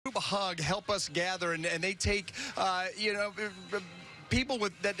Hug help us gather, and they take, you know, people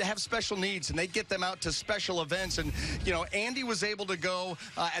that have special needs, and they get them out to special events. And, you know, Andy was able to go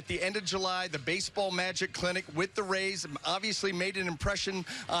at the end of July, the Baseball Magic Clinic with the Rays, obviously made an impression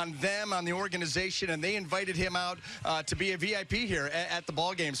on them, on the organization, and they invited him out to be a VIP here at the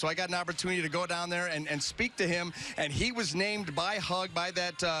ball game. So I got an opportunity to go down there and speak to him, and he was named by Hug, by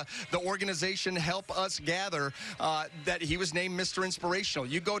that the organization Help Us Gather, that he was named Mr. Inspirational.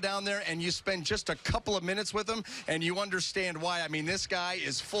 You go down there and you spend just a couple of minutes with him, and you understand why. I mean, this guy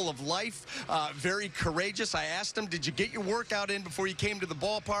is full of life, very courageous. I asked him, did you get your workout in before you came to the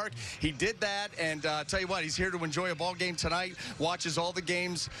ballpark? He did that, and tell you what, he's here to enjoy a ball game tonight, watches all the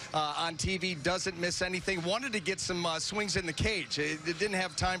games on TV, doesn't miss anything. Wanted to get some swings in the cage. It didn't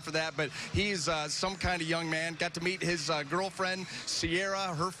have time for that, but he's some kind of young man. Got to meet his girlfriend,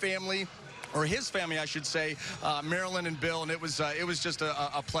 Sierra, her family, or his family, I should say, Marilyn and Bill, and it was just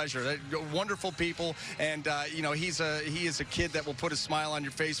a pleasure. Wonderful people, and you know, he is a kid that will put a smile on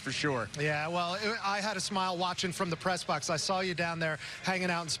your face for sure. Yeah, well, I had a smile watching from the press box. I saw you down there hanging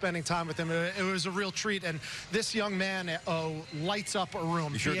out and spending time with him. It was a real treat, and this young man lights up a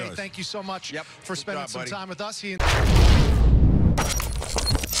room. He sure does. Thank you so much Yep. for spending some time with us.